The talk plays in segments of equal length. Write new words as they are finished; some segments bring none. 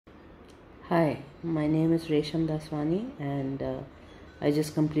Hi, my name is Resham and I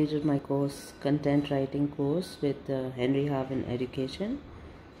just completed my course, content writing course with Henry Harvin Education,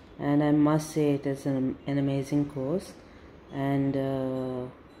 and I must say it is an amazing course. And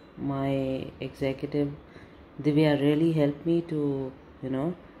my executive Divya really helped me to,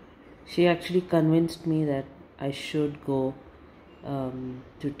 she actually convinced me that I should go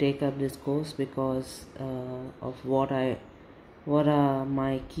to take up this course because of what are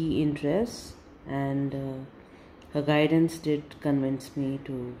my key interests, and her guidance did convince me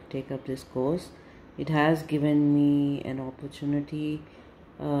to take up this course. It has given me an opportunity,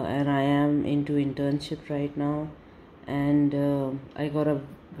 and I am into internship right now, and I got a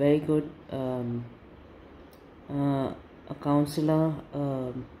very good a counselor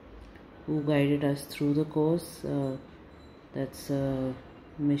who guided us through the course. That's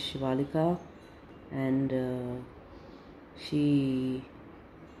Miss Shivalika, and she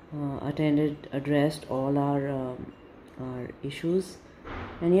addressed all our issues,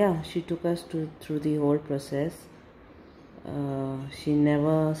 and yeah, she took us through the whole process. She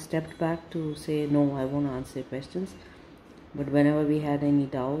never stepped back to say, no, I won't answer your questions, but whenever we had any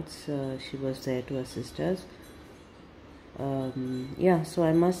doubts, she was there to assist us. Yeah, so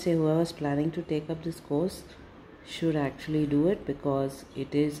I must say whoever's planning to take up this course should actually do it, because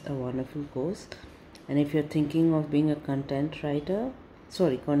it is a wonderful course. And if you're thinking of being a content writer,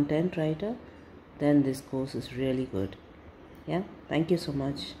 then this course is really good. Yeah, thank you so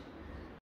much.